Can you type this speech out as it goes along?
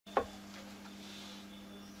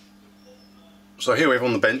So here we have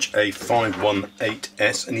on the bench a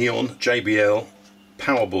 518S Neon JBL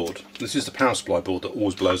power board. This is the power supply board that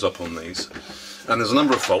always blows up on these. And there's a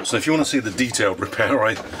number of faults, and if you want to see the detailed repair,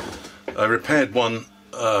 I repaired one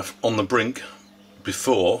on the brink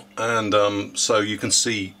before, and so you can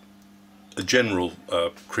see a general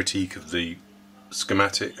critique of the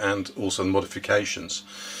schematic and also the modifications.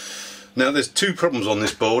 Now there's two problems on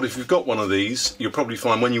this board. If you've got one of these, you'll probably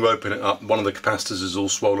find when you open it up, one of the capacitors is all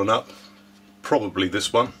swollen up, probably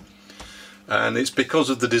this one, and it's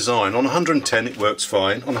because of the design. On 110 it works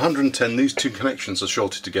fine. On 110 these two connections are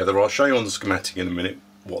shorted together. I'll show you on the schematic in a minute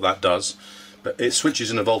what that does, but it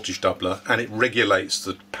switches in a voltage doubler and it regulates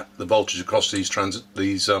the voltage across these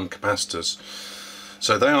capacitors,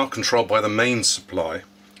 so they are controlled by the mains supply.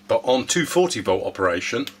 But on 240 volt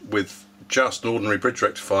operation with just an ordinary bridge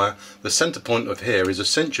rectifier, the center point of here is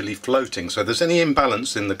essentially floating, so if there's any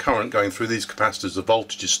imbalance in the current going through these capacitors, the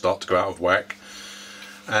voltages start to go out of whack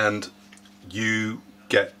and you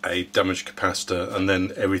get a damaged capacitor, and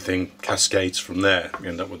then everything cascades from there. You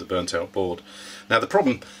end up with a burnt out board. Now the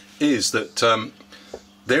problem is that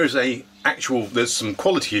there's some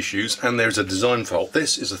quality issues and there's a design fault.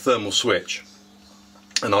 This is a thermal switch,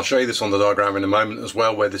 and I'll show you this on the diagram in a moment as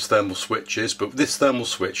well where this thermal switch is, but this thermal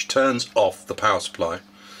switch turns off the power supply.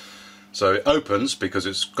 So it opens because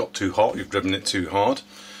it's got too hot, you've driven it too hard,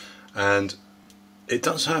 and it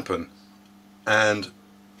does happen, and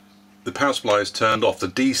the power supply is turned off. The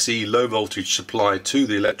DC low voltage supply to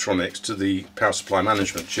the electronics, to the power supply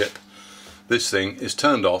management chip, this thing is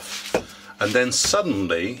turned off, and then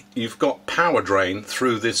suddenly you've got power drain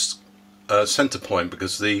through this center point,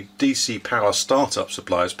 because the DC power startup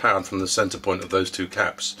supply is powered from the center point of those two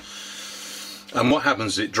caps. And what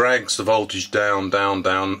happens is it drags the voltage down, down,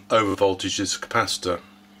 down, over voltage is the capacitor.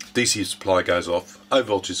 DC supply goes off, over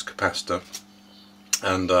voltage is the capacitor,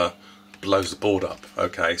 and blows the board up.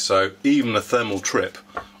 Okay, so even a thermal trip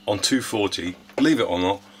on 240, believe it or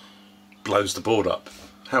not, blows the board up.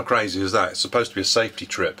 How crazy is that? It's supposed to be a safety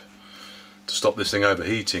trip to stop this thing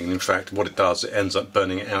overheating, and in fact what it does, it ends up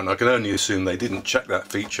burning it out. And I can only assume they didn't check that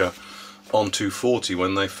feature on 240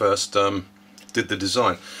 when they first did the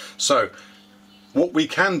design. So what we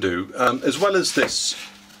can do, as well as this,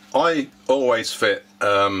 I always fit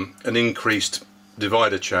an increased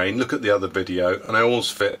divider chain. Look at the other video, and I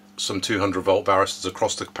always fit some 200 volt barristers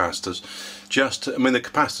across the capacitors. I mean, the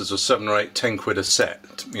capacitors are 7 or 8, 10 quid a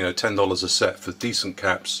set, you know, $10 a set for decent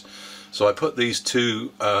caps. So I put these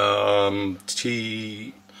two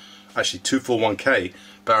 241K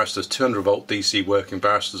barristers, 200 volt DC working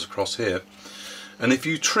barristers across here, and if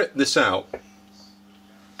you trip this out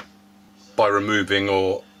by removing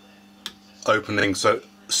or opening, so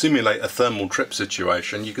simulate a thermal trip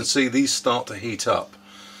situation, you can see these start to heat up.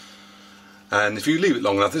 And if you leave it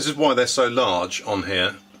long enough, this is why they're so large on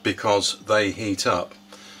here, because they heat up.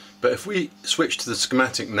 But if we switch to the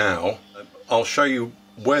schematic now, I'll show you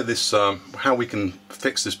where this, how we can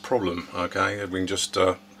fix this problem. Okay, we can just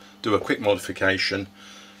do a quick modification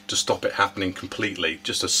to stop it happening completely.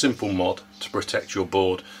 Just a simple mod to protect your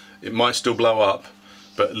board. It might still blow up,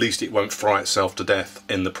 but at least it won't fry itself to death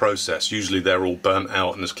in the process. Usually they're all burnt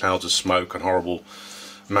out and there's clouds of smoke and horrible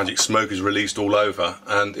magic smoke is released all over,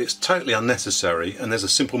 and it's totally unnecessary, and there's a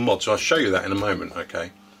simple mod, so I'll show you that in a moment.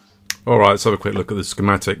 Okay. Alright, let's have a quick look at the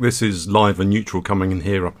schematic. This is live and neutral coming in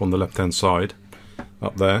here up on the left hand side,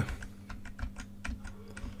 up there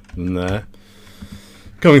and there,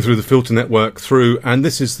 going through the filter network through, and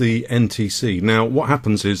this is the NTC. Now what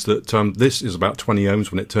happens is that this is about 20 ohms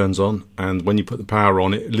when it turns on, and when you put the power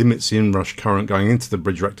on, it limits the inrush current going into the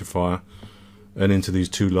bridge rectifier and into these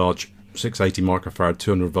two large 680 microfarad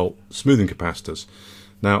 200 volt smoothing capacitors.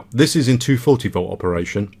 Now this is in 240 volt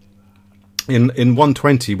operation. In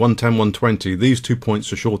 110, 120, these 2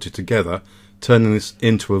 points are shorted together, turning this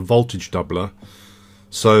into a voltage doubler,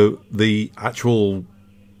 so the actual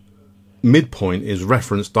midpoint is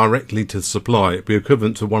referenced directly to the supply. It'd be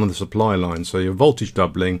equivalent to one of the supply lines, so you're voltage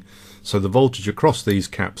doubling, so the voltage across these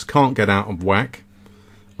caps can't get out of whack,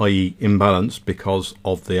 i.e. imbalanced, because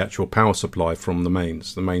of the actual power supply from the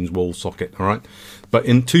mains wall socket. Alright, but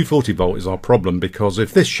in 240 volt is our problem, because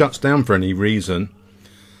if this shuts down for any reason,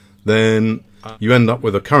 then you end up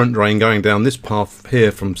with a current drain going down this path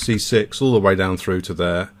here from C6 all the way down through to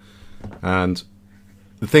there, and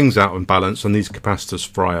the thing's out of balance and these capacitors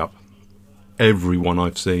fry up. Every one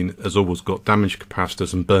I've seen has always got damaged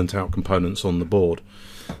capacitors and burnt out components on the board.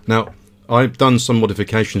 Now I've done some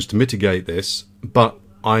modifications to mitigate this, but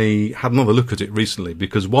I had another look at it recently,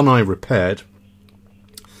 because one I repaired,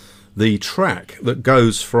 the track that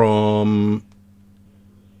goes from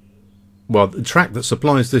well, the track that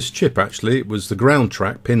supplies this chip, actually, it was the ground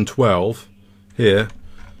track, pin 12 here,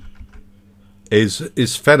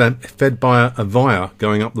 is fed by a via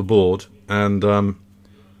going up the board, and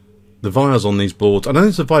the vias on these boards, I know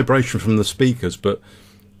there's a vibration from the speakers, but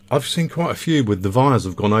I've seen quite a few with the vias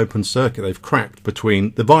have gone open circuit. They've cracked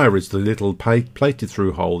between, the via is the little plated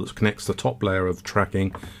through hole that connects the top layer of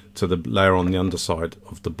tracking to the layer on the underside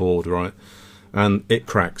of the board, right? And it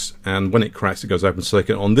cracks, and when it cracks it goes open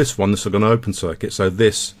circuit. On this one, this has gone open circuit, so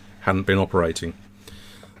this hadn't been operating.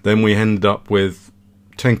 Then we ended up with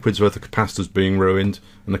 10 quid's worth of capacitors being ruined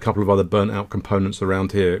and a couple of other burnt out components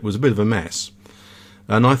around here. It was a bit of a mess,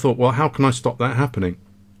 and I thought, well, how can I stop that happening?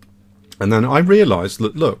 And then I realised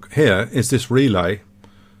that, look, here is this relay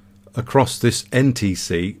across this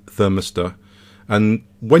NTC thermistor, and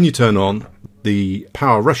when you turn on, the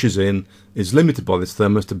power rushes in, is limited by this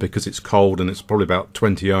thermistor because it's cold and it's probably about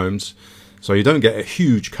 20 ohms, so you don't get a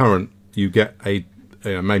huge current. You get a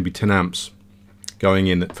maybe 10 amps going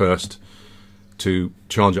in at first to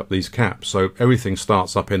charge up these caps, so everything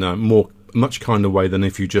starts up in a much kinder way than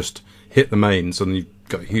if you just hit the mains and you've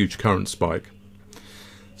got a huge current spike.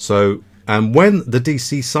 So, and when the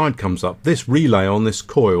DC side comes up, this relay on this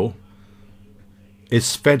coil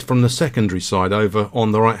is fed from the secondary side over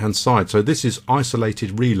on the right hand side. So this is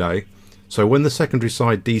isolated relay. So when the secondary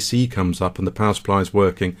side DC comes up and the power supply is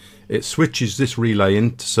working, it switches this relay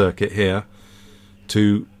into circuit here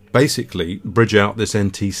to basically bridge out this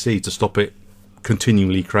NTC to stop it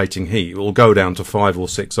continually creating heat. It will go down to 5 or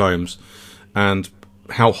 6 ohms, and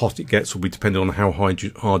how hot it gets will be dependent on how hard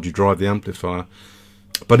you drive the amplifier.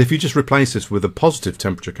 But if you just replace this with a positive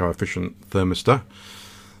temperature coefficient thermistor,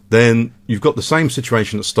 then you've got the same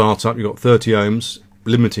situation at startup. You've got 30 ohms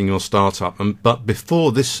limiting your startup, but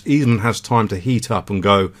before this even has time to heat up and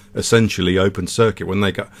go essentially open circuit,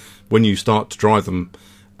 when you start to drive them,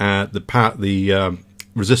 the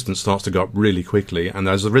resistance starts to go up really quickly, and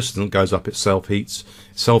as the resistance goes up, it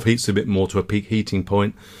self-heats a bit more to a peak heating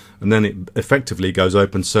point, and then it effectively goes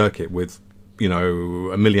open circuit with, you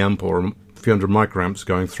know, a milliamp or a few hundred microamps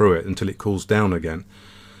going through it until it cools down again.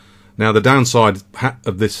 Now the downside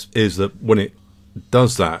of this is that when it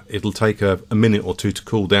does that, it'll take a minute or two to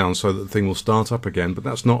cool down so that the thing will start up again, but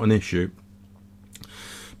that's not an issue,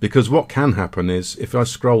 because what can happen is, if I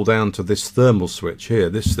scroll down to this thermal switch here,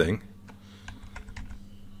 this thing,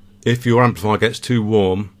 if your amplifier gets too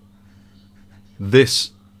warm,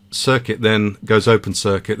 this circuit then goes open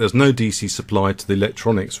circuit. There's no DC supply to the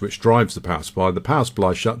electronics which drives the power supply. The power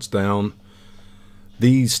supply shuts down,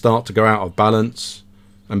 these start to go out of balance,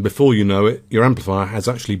 and before you know it, your amplifier has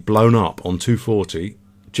actually blown up on 240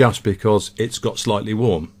 just because it's got slightly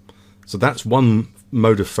warm. So that's one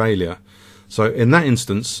mode of failure. So in that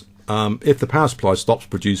instance, if the power supply stops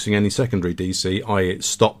producing any secondary DC, i.e. it's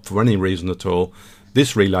stopped for any reason at all,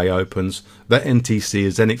 this relay opens, that NTC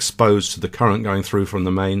is then exposed to the current going through from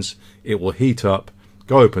the mains, it will heat up,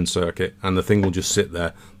 go open circuit, and the thing will just sit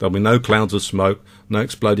there. There'll be no clouds of smoke, no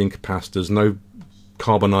exploding capacitors, no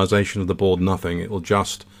carbonisation of the board, nothing. It will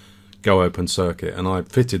just go open circuit, and I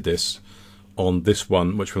fitted this on this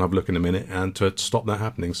one, which we'll have a look in a minute, and to stop that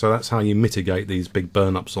happening. So that's how you mitigate these big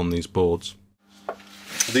burn-ups on these boards.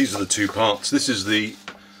 These are the two parts. This is the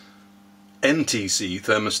NTC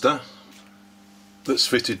thermistor that's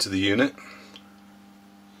fitted to the unit.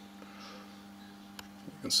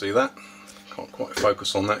 You can see that. Can't quite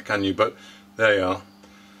focus on that, can you? But there you are.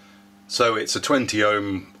 So it's a 20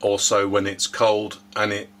 ohm or so when it's cold,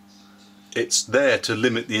 and it's there to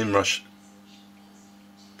limit the inrush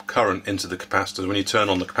current into the capacitors. When you turn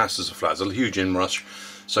on, the capacitors are flat. There's a huge inrush,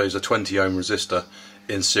 so there's a 20 ohm resistor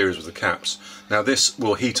in series with the caps. Now this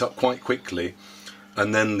will heat up quite quickly,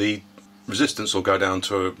 and then the resistance will go down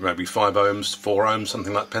to maybe 5 ohms, 4 ohms,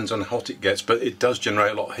 something like that, depends on how hot it gets, but it does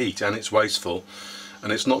generate a lot of heat, and it's wasteful,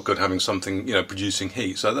 and it's not good having something, you know, producing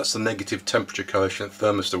heat. So that's the negative temperature coefficient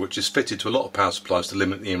thermistor, which is fitted to a lot of power supplies to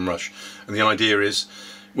limit the inrush. And the idea is,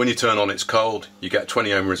 when you turn on, it's cold, you get a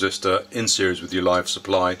 20 ohm resistor in series with your live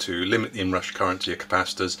supply to limit the inrush current to your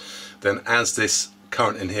capacitors. Then as this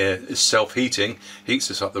current in here is self-heating, heats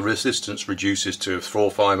this up, the resistance reduces to 4 or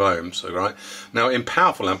 5 ohms. Right now, in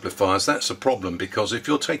powerful amplifiers, that's a problem, because if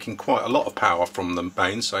you're taking quite a lot of power from the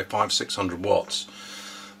mains, say 500-600 watts,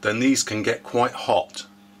 then these can get quite hot.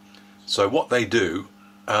 So what they do,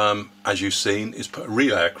 as you've seen, is put a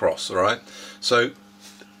relay across. Alright, so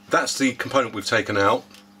that's the component we've taken out.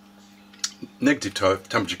 Negative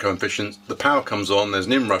temperature coefficient, the power comes on, there's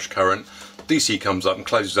an inrush current, DC comes up and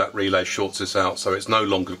closes that relay, shorts this out, so it's no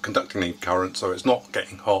longer conducting any current, so it's not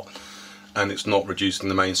getting hot, and it's not reducing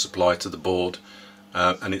the main supply to the board,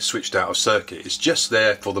 and it's switched out of circuit. It's just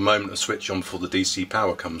there for the moment to switch on before the DC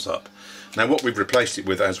power comes up. Now what we've replaced it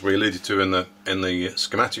with, as we alluded to in the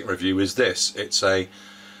schematic review, is this. It's a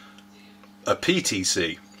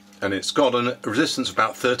PTC, and it's got a resistance of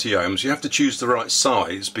about 30 ohms. You have to choose the right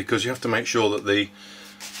size because you have to make sure that the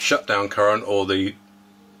shutdown current, or the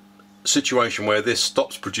situation where this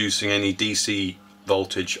stops producing any DC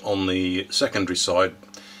voltage on the secondary side,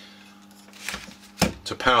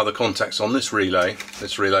 to power the contacts on this relay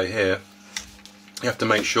here, you have to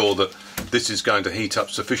make sure that this is going to heat up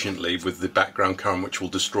sufficiently with the background current, which will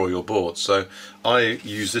destroy your board. So I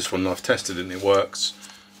use this one, and I've tested it and it works.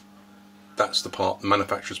 That's the part, the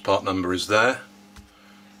manufacturer's part number is there.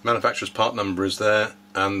 Manufacturer's part number is there,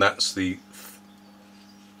 and that's the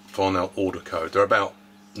final order code. They're about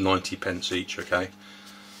 90 pence each, okay?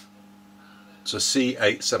 It's a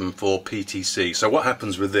C874 PTC. So what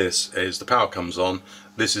happens with this is the power comes on.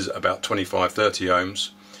 This is about 25-30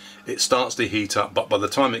 ohms. It starts to heat up, but by the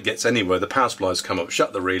time it gets anywhere, the power supplies come up,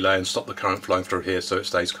 shut the relay and stop the current flowing through here so it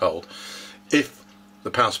stays cold. If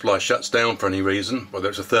the power supply shuts down for any reason, whether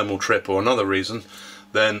it's a thermal trip or another reason,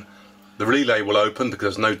 then the relay will open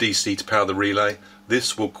because there's no DC to power the relay.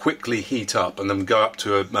 This will quickly heat up and then go up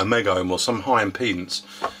to a mega ohm or some high impedance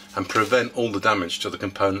and prevent all the damage to the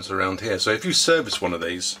components around here. So if you service one of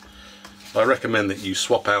these, I recommend that you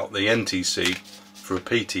swap out the NTC for a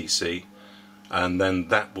PTC, and then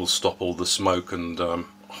that will stop all the smoke and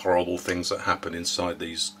horrible things that happen inside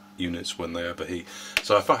these units when they overheat.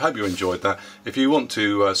 So I hope you enjoyed that. If you want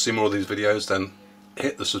to see more of these videos, then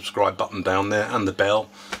hit the subscribe button down there and the bell,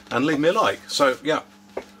 and leave me a like. So yeah,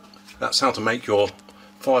 that's how to make your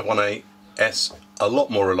 518S a lot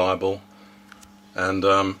more reliable, and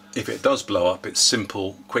if it does blow up, it's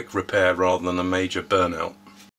simple, quick repair rather than a major burnout.